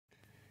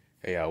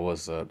Hey,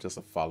 what's up? Just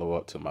a follow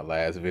up to my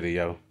last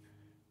video.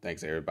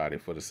 Thanks everybody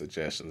for the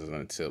suggestions and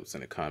the tips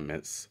in the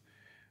comments.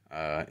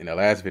 In the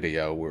last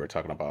video, we were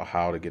talking about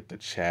how to get the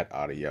chat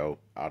audio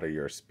out of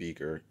your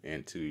speaker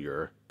into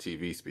your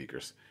TV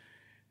speakers.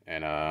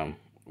 And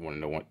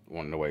one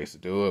of the ways to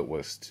do it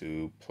was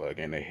to plug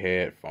in a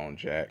headphone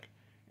jack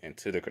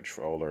into the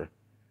controller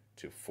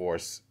to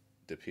force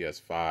the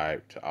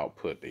PS5 to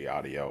output the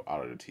audio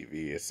out of the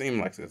TV. It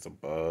seemed like it's a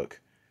bug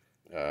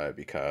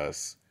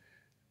because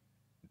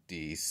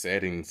the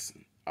settings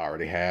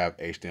already have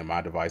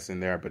HDMI device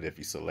in there, but if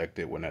you select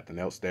it with nothing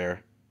else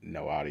there,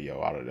 no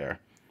audio out of there.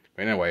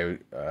 But anyway,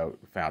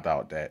 we found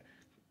out that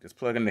just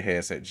plug in the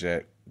headset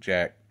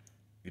jack.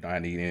 You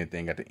don't need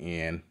anything at the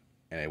end,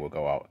 and it will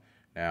go out.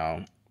 Now,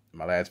 in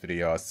my last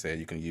video, I said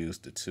you can use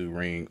the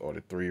 2-ring or the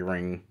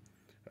 3-ring.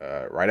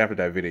 Right after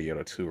that video,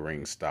 the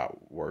 2-ring stopped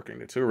working.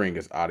 The 2-ring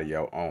is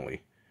audio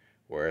only,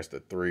 whereas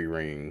the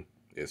 3-ring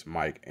is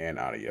mic and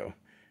audio.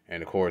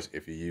 And of course,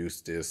 if you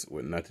use this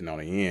with nothing on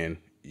the end,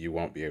 you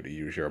won't be able to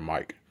use your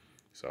mic.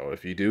 So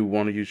if you do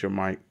want to use your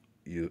mic,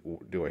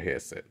 you do a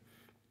headset.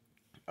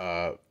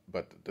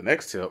 But the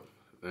next tip,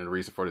 and the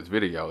reason for this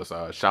video is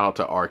shout out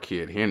to our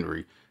kid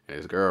Henry and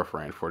his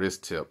girlfriend for this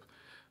tip.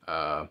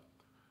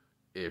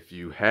 If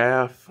you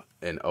have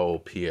an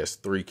old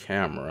PS3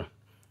 camera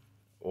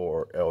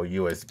or a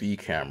USB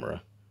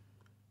camera,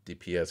 the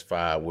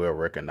PS5 will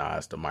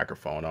recognize the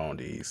microphone on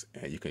these,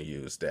 and you can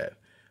use that.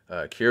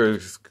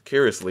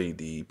 Curiously,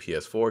 the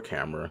PS4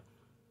 camera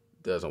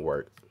doesn't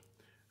work.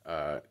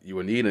 You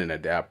will need an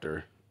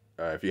adapter.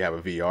 If you have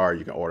a VR,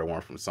 you can order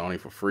one from Sony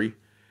for free.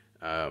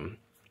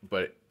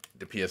 But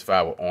the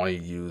PS5 will only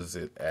use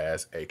it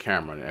as a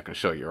camera, and I can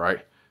show you,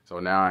 right? So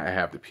now I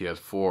have the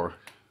PS4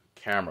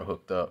 camera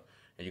hooked up,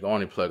 and you can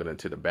only plug it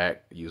into the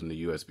back using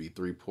the USB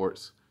 3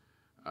 ports.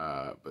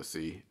 But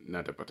see,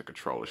 nothing but the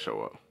controller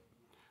show up.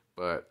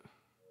 But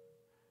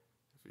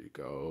if you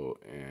go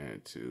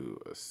into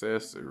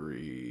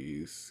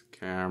accessories,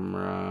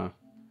 camera,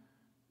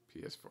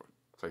 PS4,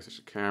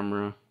 PlayStation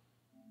camera,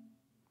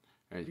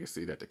 and you can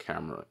see that the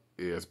camera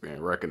is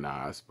being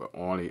recognized, but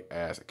only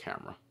as a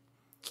camera.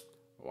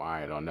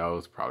 Why, I don't know.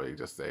 It's probably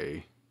just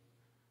a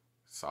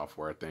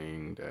software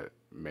thing that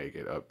may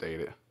get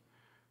updated.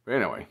 But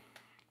anyway,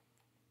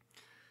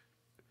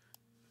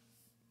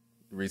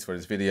 the reason for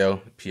this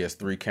video,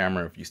 PS3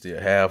 camera, if you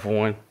still have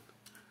one,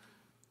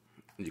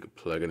 you can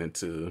plug it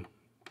into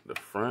the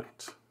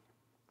front,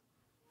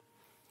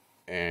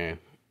 and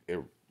it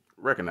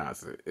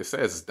recognizes it. It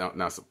says it's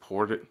not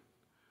supported,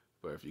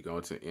 but if you go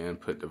into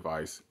input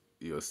device,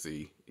 you'll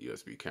see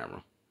USB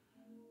camera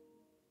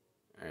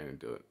and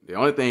do it. The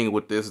only thing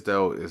with this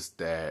though is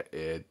that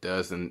it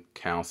doesn't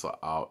cancel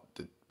out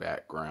the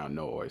background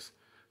noise,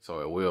 so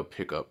it will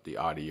pick up the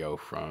audio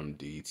from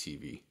the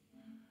TV.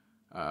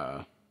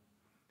 I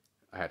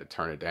had to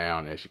turn it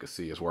down. As you can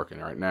see, it's working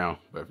right now,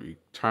 but if you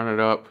turn it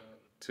up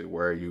to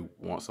where you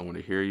want someone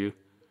to hear you,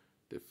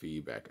 the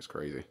feedback is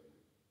crazy.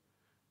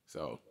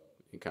 So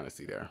you can kind of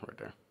see there, right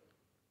there.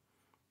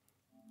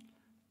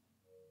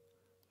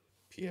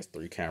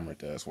 PS3 camera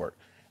does work.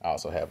 I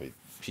also have a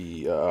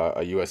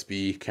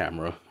USB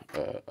camera,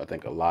 I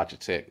think a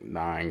Logitech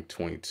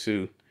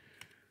 922.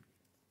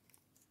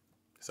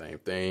 Same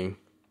thing,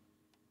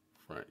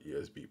 front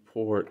USB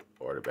port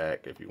or the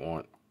back if you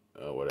want,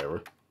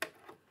 whatever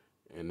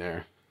in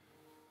there.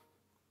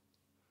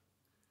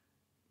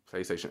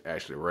 PlayStation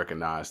actually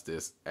recognized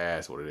this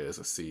as what it is,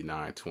 a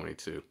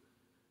C922.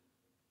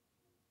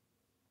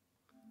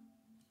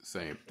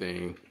 Same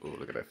thing. Oh,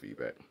 look at that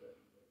feedback.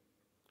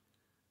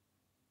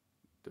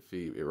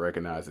 It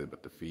recognizes it,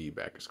 but the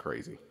feedback is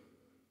crazy.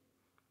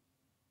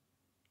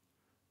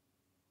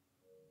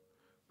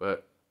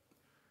 But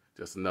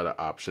just another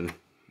option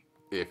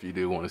if you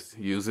do want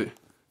to use it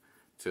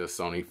till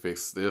Sony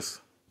fix this.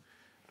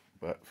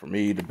 But for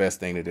me, the best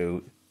thing to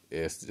do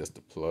is just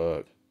to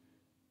plug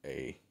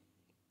a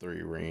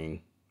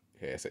 3-ring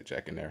headset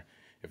jack in there.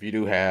 If you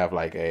do have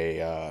like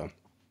a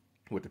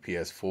with the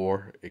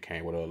PS4, it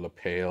came with a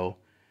lapel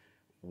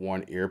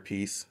 1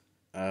 earpiece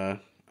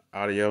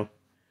audio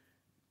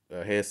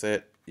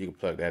headset. You can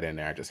plug that in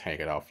there and just hang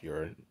it off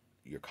your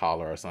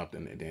collar or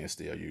something, and then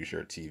still use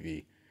your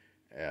TV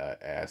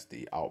as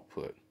the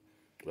output.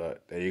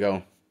 But there you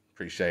go.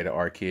 Appreciate it,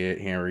 our kid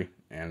Henry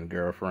and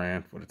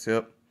girlfriend, for the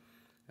tip,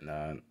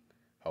 and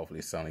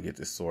hopefully Sony get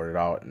this sorted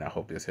out, and I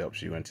hope this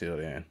helps you. Until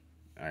then,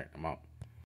 all right, I'm out.